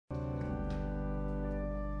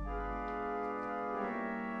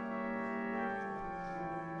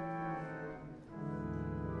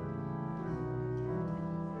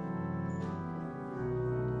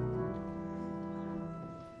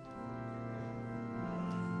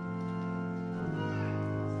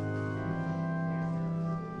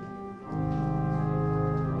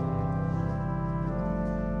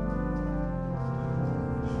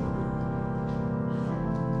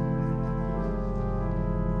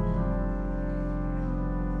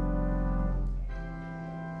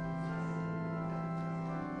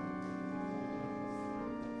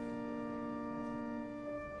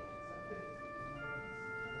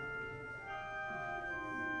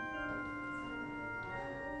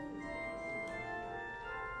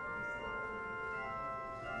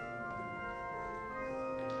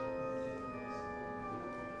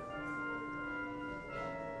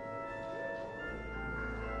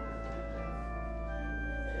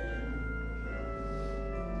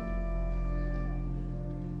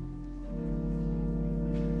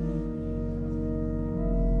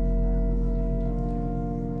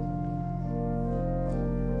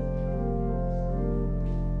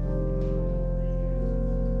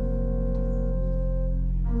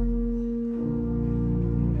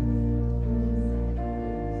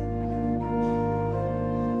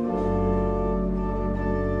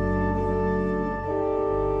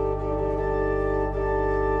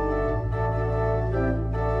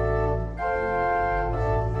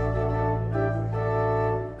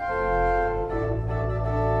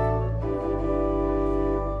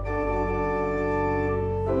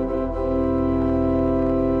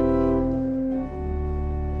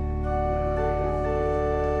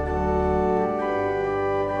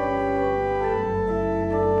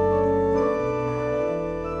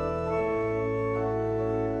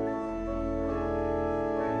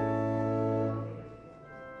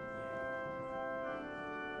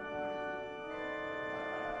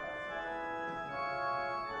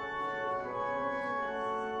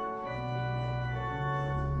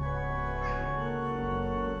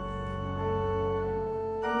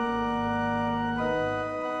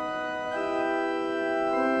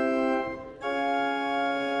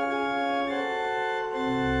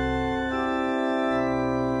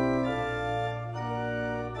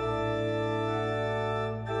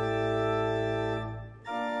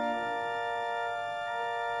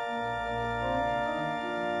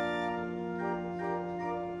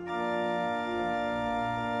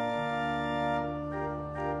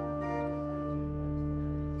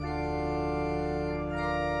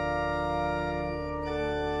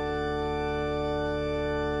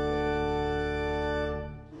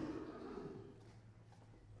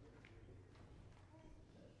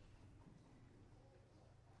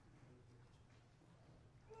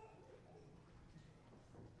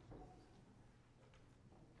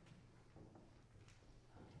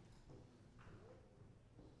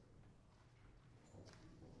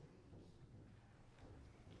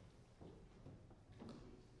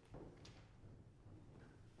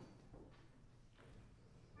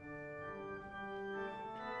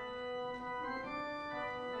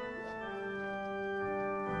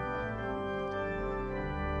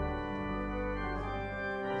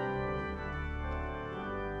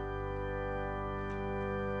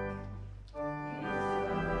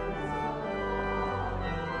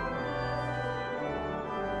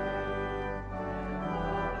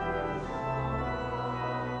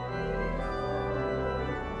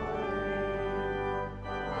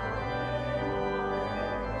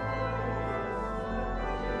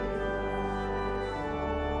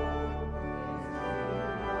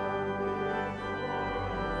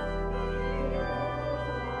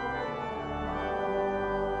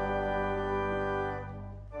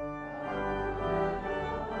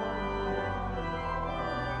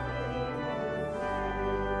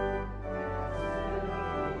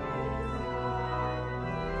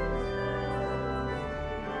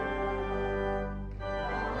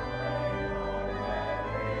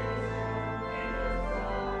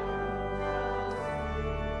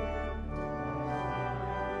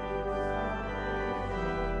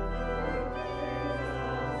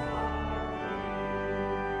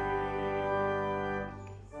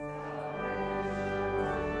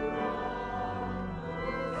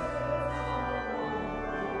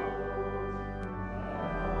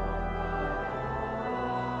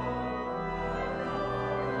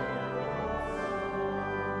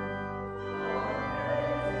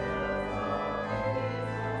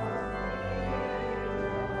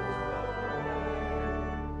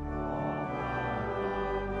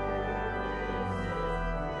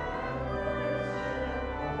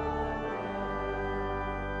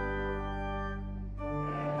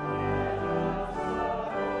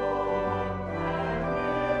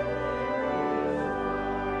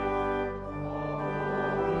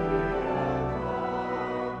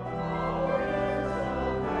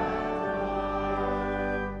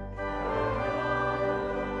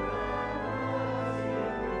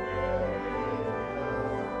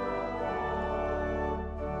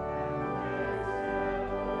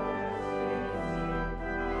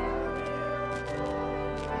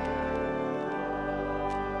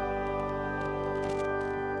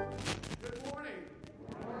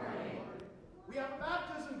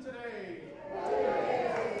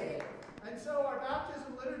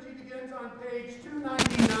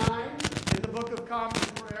common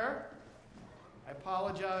prayer. I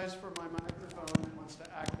apologize for my microphone that wants to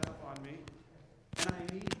act up on me.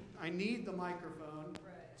 And I need the microphone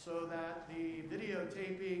so that the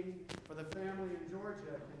videotaping for the family in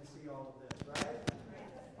Georgia can see all of this, right?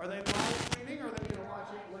 Are they live streaming or are they going to watch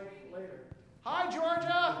it later? Hi,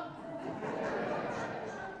 Georgia!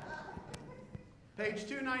 Page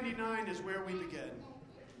 299 is where we begin.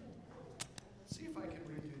 Let's see if I can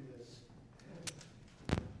redo this.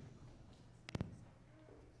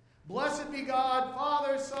 Blessed be God,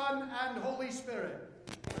 Father, Son, and Holy Spirit.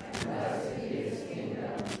 And blessed be his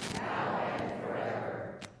kingdom, now and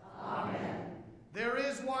forever. Amen. There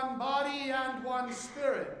is one body and one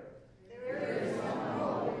Spirit. There is one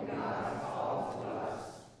holy God, all to us.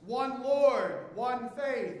 One Lord, one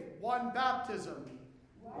faith, one baptism.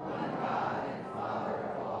 One God and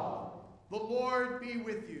Father of all. The Lord be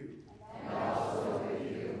with you. And also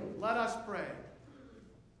with you. Let us pray.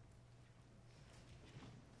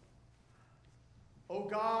 O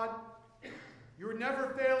God, your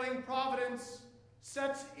never-failing providence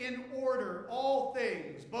sets in order all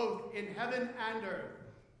things, both in heaven and earth.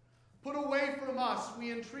 Put away from us,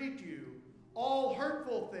 we entreat you, all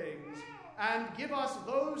hurtful things, and give us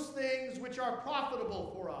those things which are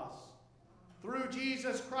profitable for us. Through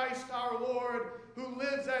Jesus Christ our Lord, who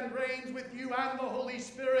lives and reigns with you and the Holy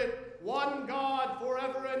Spirit, one God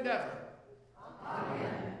forever and ever.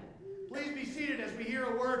 Amen. Please be seated as we hear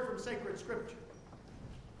a word from sacred scripture.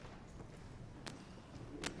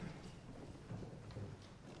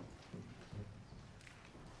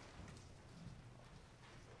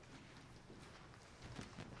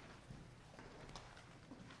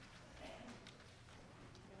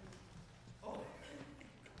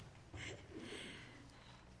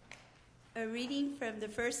 A reading from the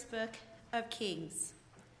first book of Kings.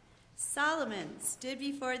 Solomon stood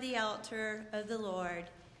before the altar of the Lord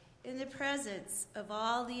in the presence of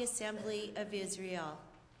all the assembly of Israel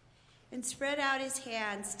and spread out his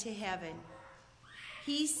hands to heaven.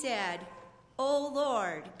 He said, O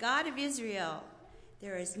Lord, God of Israel,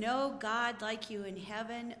 there is no God like you in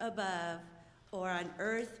heaven above or on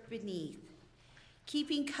earth beneath,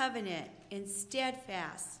 keeping covenant and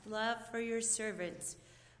steadfast love for your servants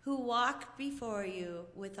who walk before you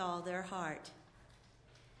with all their heart.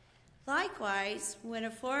 Likewise, when a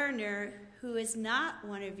foreigner who is not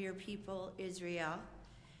one of your people, Israel,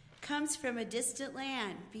 comes from a distant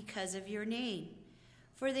land because of your name,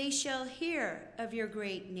 for they shall hear of your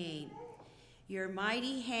great name, your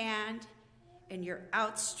mighty hand, and your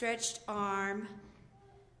outstretched arm,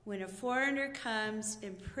 when a foreigner comes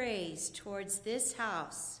and prays towards this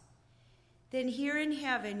house, then hear in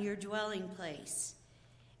heaven your dwelling place,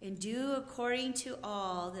 and do according to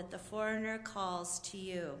all that the foreigner calls to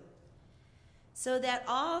you, so that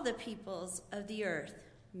all the peoples of the earth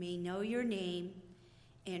may know your name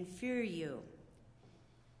and fear you,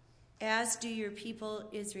 as do your people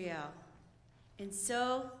Israel, and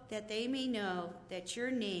so that they may know that your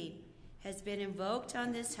name has been invoked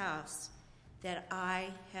on this house that I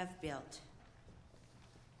have built.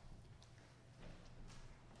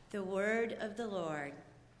 The word of the Lord.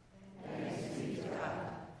 Thanks be to God.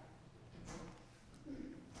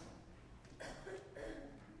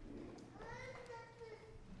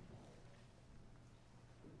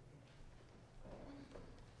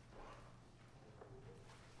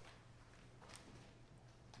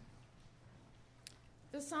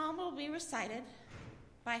 The psalm will be recited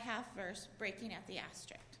by half verse, breaking at the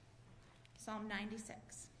asterisk. Psalm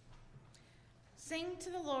 96. Sing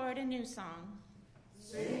to the Lord a new song.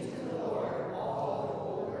 Sing to the Lord, all the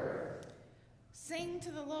whole earth. Sing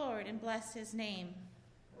to the Lord and bless his name.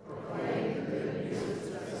 Proclaim the good news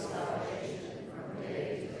of his salvation from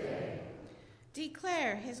day to day.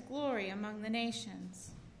 Declare his glory among the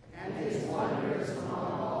nations. And his wonders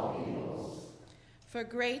among all peoples. For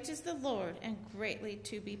great is the Lord and greatly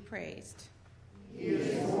to be praised. He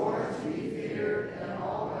is more to be feared than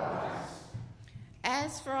all gods.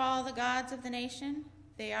 As for all the gods of the nation,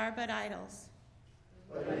 they are but idols.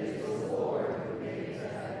 But it is the Lord who made the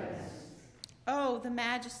heavens. Oh, the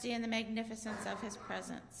majesty and the magnificence of his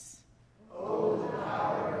presence. Oh, the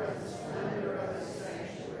power and the splendor of his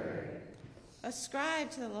sanctuary. Ascribe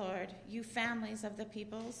to the Lord, you families of the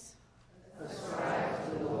peoples. Ascribe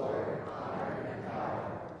to the Lord honor and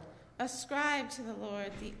power. Ascribe to the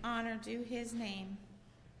Lord the honor due his name.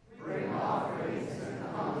 Bring offerings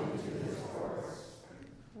and come into his courts.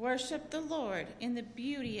 Worship the Lord in the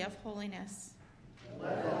beauty of holiness.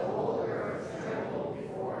 Let the whole earth tremble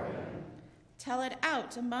before him. Tell it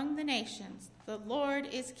out among the nations, the Lord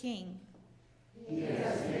is king. He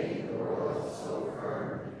has made the world so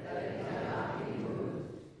firm that it cannot be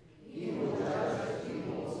moved. He will judge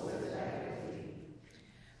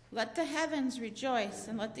Let the heavens rejoice,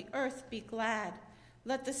 and let the earth be glad.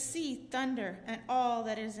 Let the sea thunder, and all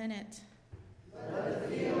that is in it. Let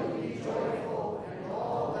the field be joyful, and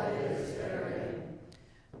all that is therein.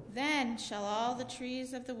 Then shall all the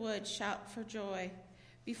trees of the wood shout for joy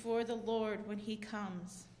before the Lord when he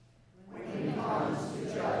comes. When he comes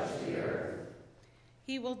to judge the earth.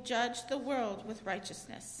 He will judge the world with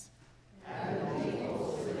righteousness. And the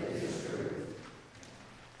peoples with his truth.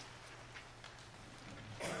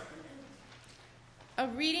 A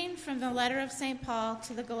reading from the letter of St. Paul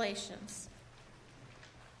to the Galatians.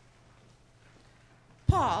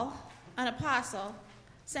 Paul, an apostle,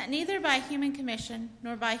 sent neither by human commission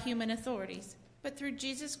nor by human authorities, but through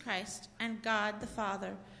Jesus Christ and God the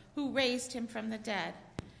Father, who raised him from the dead,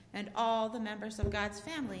 and all the members of God's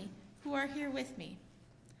family who are here with me.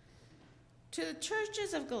 To the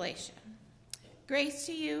churches of Galatia, grace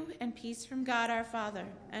to you and peace from God our Father,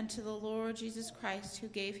 and to the Lord Jesus Christ, who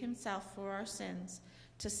gave himself for our sins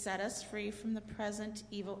to set us free from the present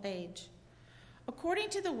evil age, according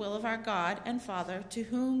to the will of our God and Father, to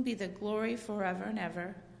whom be the glory forever and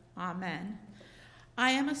ever. Amen.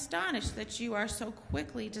 I am astonished that you are so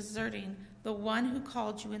quickly deserting the one who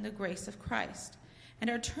called you in the grace of Christ, and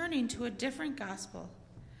are turning to a different gospel.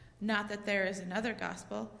 Not that there is another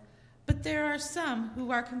gospel, but there are some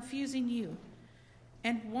who are confusing you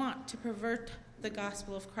and want to pervert the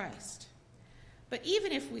gospel of Christ. But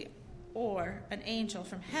even if we or an angel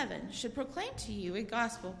from heaven should proclaim to you a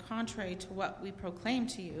gospel contrary to what we proclaim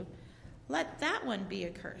to you, let that one be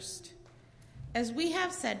accursed. As we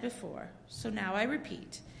have said before, so now I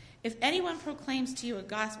repeat, if anyone proclaims to you a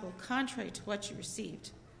gospel contrary to what you received,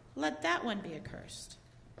 let that one be accursed.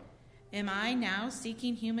 Am I now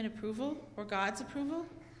seeking human approval or God's approval?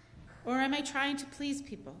 Or am I trying to please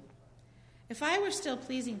people? If I were still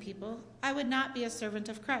pleasing people, I would not be a servant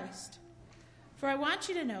of Christ. For I want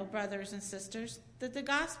you to know, brothers and sisters, that the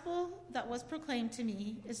gospel that was proclaimed to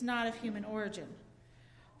me is not of human origin.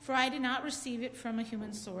 For I did not receive it from a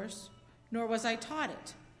human source, nor was I taught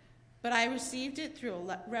it, but I received it through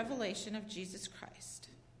a revelation of Jesus Christ.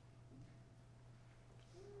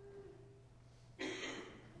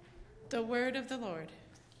 The word of the Lord.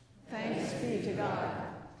 Thanks be to God.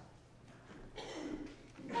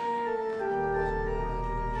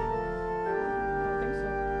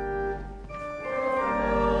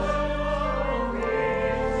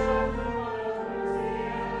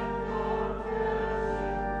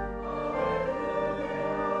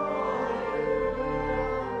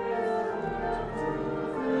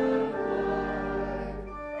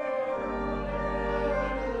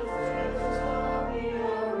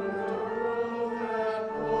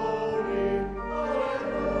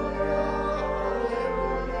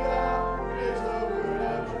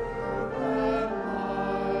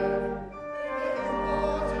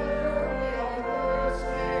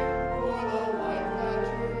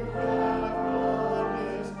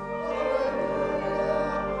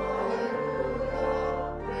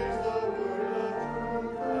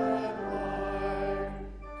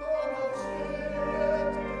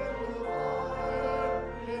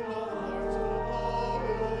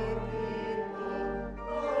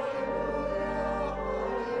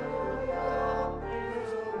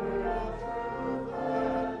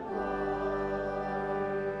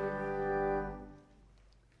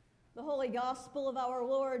 Gospel of our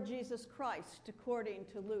Lord Jesus Christ according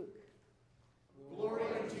to Luke. Glory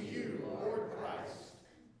to you, Lord Christ.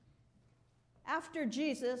 After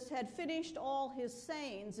Jesus had finished all his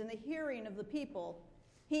sayings in the hearing of the people,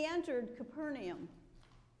 he entered Capernaum.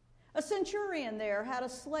 A centurion there had a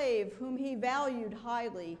slave whom he valued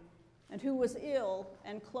highly and who was ill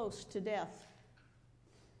and close to death.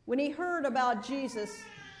 When he heard about Jesus,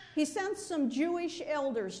 he sent some Jewish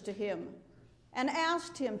elders to him and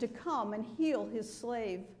asked him to come and heal his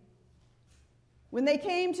slave. When they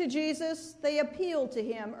came to Jesus, they appealed to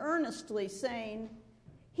him earnestly, saying,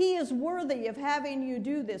 "He is worthy of having you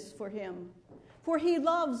do this for him, for he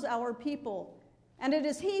loves our people, and it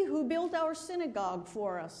is he who built our synagogue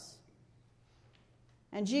for us."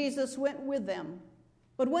 And Jesus went with them.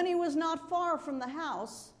 But when he was not far from the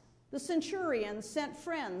house, the centurion sent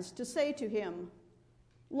friends to say to him,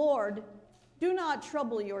 "Lord, do not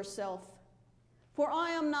trouble yourself, for I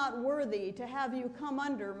am not worthy to have you come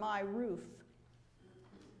under my roof.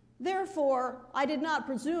 Therefore, I did not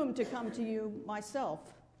presume to come to you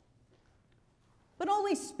myself. But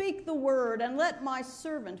only speak the word, and let my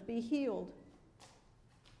servant be healed.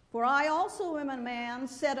 For I also am a man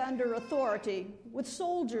set under authority, with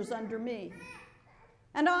soldiers under me.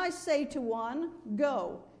 And I say to one,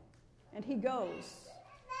 'Go,' and he goes.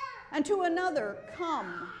 And to another,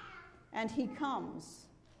 'Come,' and he comes.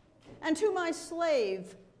 And to my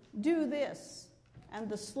slave, do this, and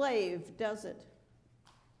the slave does it.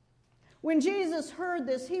 When Jesus heard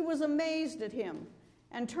this, he was amazed at him,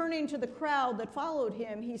 and turning to the crowd that followed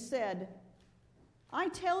him, he said, I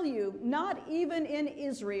tell you, not even in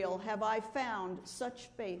Israel have I found such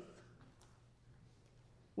faith.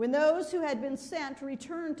 When those who had been sent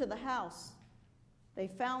returned to the house, they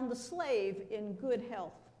found the slave in good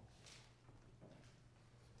health.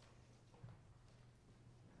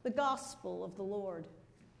 The Gospel of the Lord.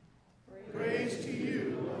 Praise to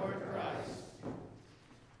you, Lord Christ.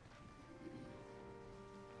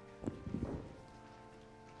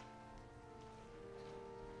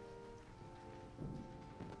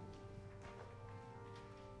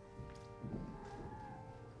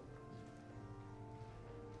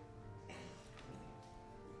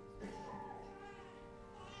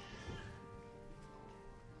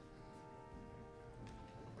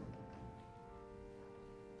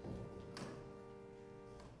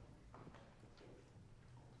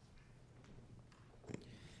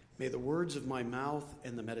 May the words of my mouth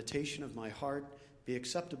and the meditation of my heart be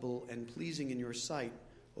acceptable and pleasing in your sight,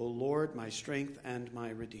 O Lord, my strength and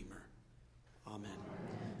my Redeemer. Amen.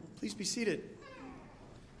 Please be seated.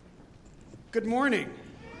 Good morning.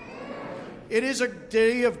 It is a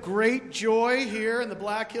day of great joy here in the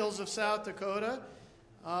Black Hills of South Dakota.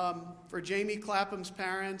 For Jamie Clapham's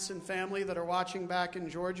parents and family that are watching back in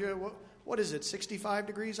Georgia, what is it, 65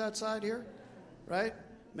 degrees outside here? Right?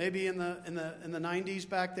 Maybe in the 90s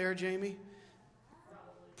back there, Jamie?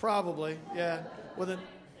 Probably, yeah. With a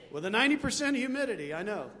 90% humidity, I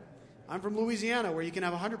know. I'm from Louisiana, where you can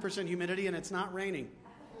have 100% humidity and it's not raining.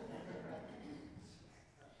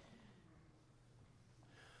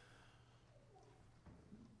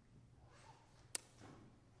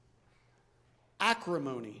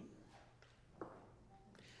 Acrimony.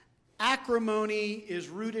 Acrimony is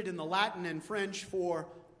rooted in the Latin and French for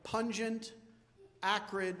pungent,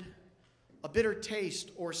 acrid, a bitter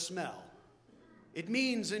taste or smell. It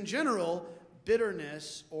means, in general,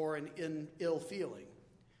 bitterness or an ill feeling.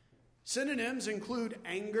 Synonyms include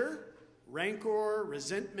anger, rancor,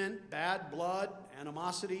 resentment, bad blood,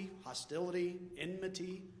 animosity, hostility,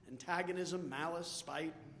 enmity, antagonism, malice,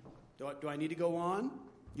 spite. Do I need to go on?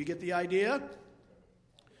 You get the idea?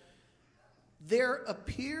 There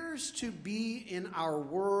appears to be in our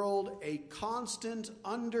world a constant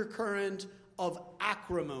undercurrent of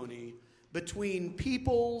acrimony between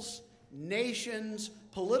peoples, nations,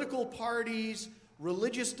 political parties,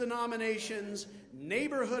 religious denominations,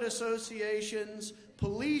 neighborhood associations,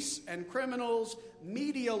 police and criminals,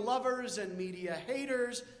 media lovers and media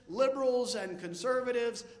haters, liberals and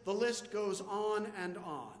conservatives. The list goes on and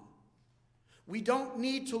on. We don't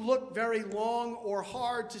need to look very long or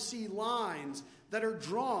hard to see lines that are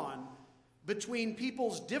drawn between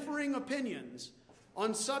people's differing opinions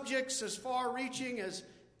on subjects as far-reaching as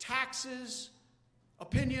taxes,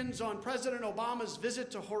 opinions on President Obama's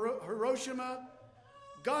visit to Hiroshima,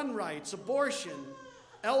 gun rights, abortion,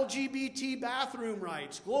 LGBT bathroom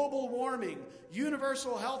rights, global warming,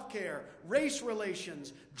 universal health care, race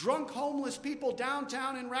relations, drunk homeless people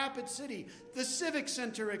downtown in Rapid City, the Civic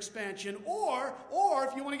Center expansion, or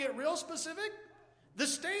if you want to get real specific, the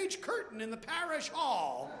stage curtain in the parish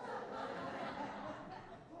hall.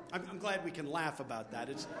 I'm glad we can laugh about that.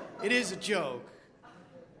 It is a joke.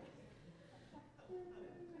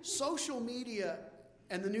 Social media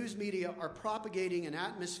and the news media are propagating an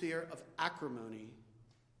atmosphere of acrimony.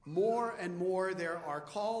 More and more there are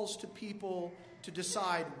calls to people to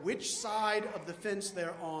decide which side of the fence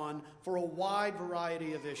they're on for a wide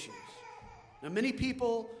variety of issues. Now, many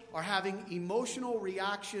people are having emotional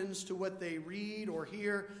reactions to what they read or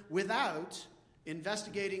hear without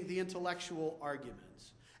investigating the intellectual arguments.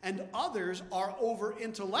 And others are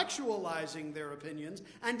over-intellectualizing their opinions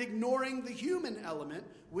and ignoring the human element,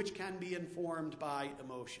 which can be informed by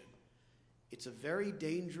emotion. It's a very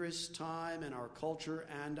dangerous time in our culture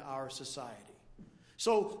and our society.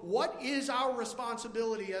 So what is our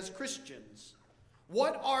responsibility as Christians?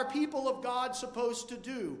 What are people of God supposed to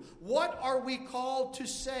do? What are we called to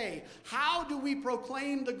say? How do we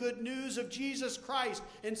proclaim the good news of Jesus Christ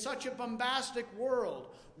in such a bombastic world?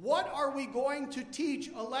 What are we going to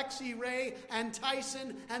teach Alexi, Raye, and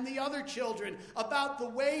Tyson and the other children about the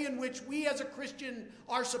way in which we as a Christian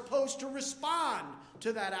are supposed to respond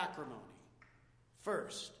to that acrimony?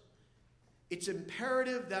 First, it's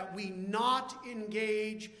imperative that we not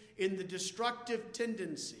engage in the destructive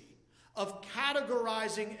tendency of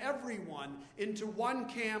categorizing everyone into one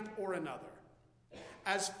camp or another.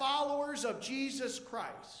 As followers of Jesus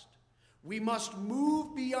Christ, we must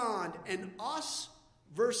move beyond an us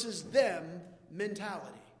versus them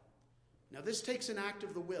mentality. Now, this takes an act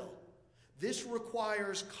of the will. This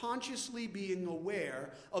requires consciously being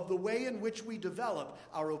aware of the way in which we develop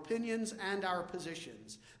our opinions and our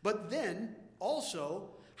positions, but then also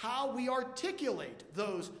how we articulate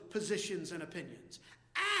those positions and opinions,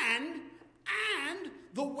 and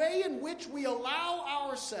the way in which we allow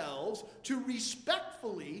ourselves to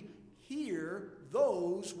respectfully hear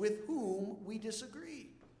those with whom we disagree.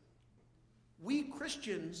 We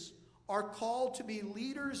Christians are called to be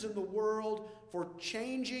leaders in the world for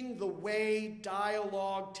changing the way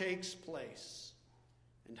dialogue takes place.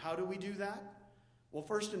 And how do we do that? Well,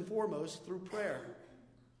 first and foremost, through prayer.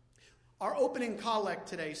 Our opening collect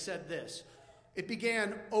today said this. It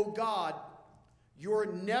began, "O God, your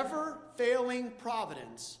never-failing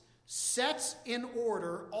providence sets in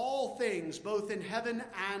order all things, both in heaven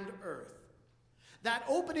and earth." That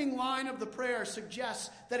opening line of the prayer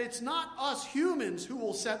suggests that it's not us humans who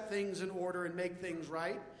will set things in order and make things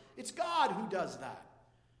right. It's God who does that.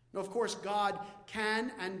 Now, of course, God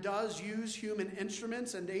can and does use human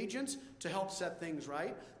instruments and agents to help set things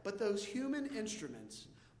right, but those human instruments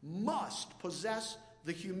must possess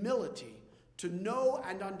the humility to know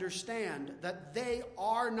and understand that they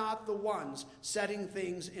are not the ones setting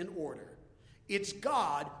things in order. It's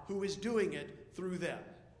God who is doing it through them.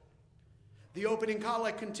 The opening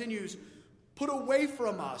collect continues, "Put away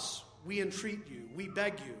from us, we entreat you, we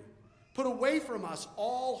beg you. Put away from us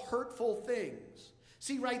all hurtful things."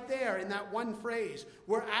 See, right there in that one phrase,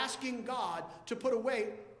 we're asking God to put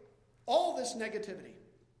away all this negativity,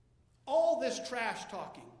 all this trash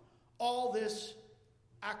talking, all this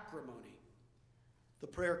acrimony. The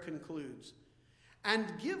prayer concludes,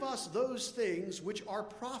 "And give us those things which are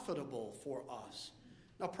profitable for us."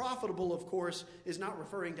 Now, profitable, of course, is not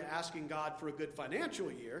referring to asking God for a good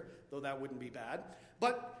financial year, though that wouldn't be bad,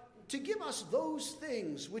 but to give us those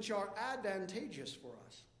things which are advantageous for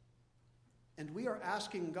us. And we are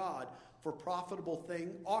asking God for profitable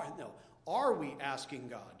things. Are we asking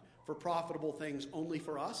God for profitable things only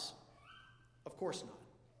for us? Of course not.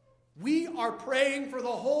 We are praying for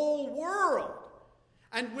the whole world.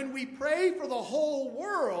 And when we pray for the whole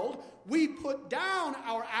world, we put down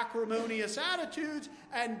our acrimonious attitudes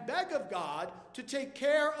and beg of God to take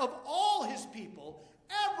care of all his people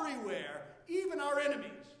everywhere, even our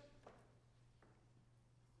enemies.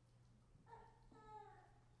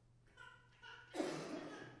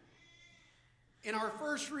 In our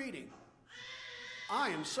first reading, I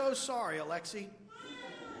am so sorry, Alexi.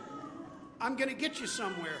 I'm going to get you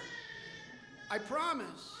somewhere. I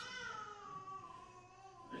promise.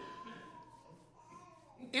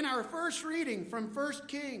 In our first reading from 1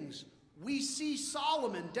 Kings, we see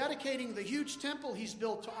Solomon dedicating the huge temple he's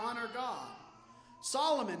built to honor God.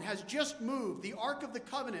 Solomon has just moved the Ark of the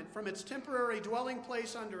Covenant from its temporary dwelling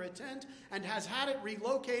place under a tent and has had it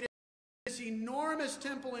relocated to this enormous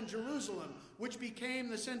temple in Jerusalem, which became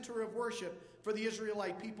the center of worship for the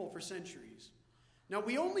Israelite people for centuries. Now,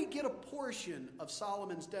 we only get a portion of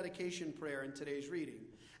Solomon's dedication prayer in today's reading.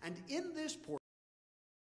 And in this portion,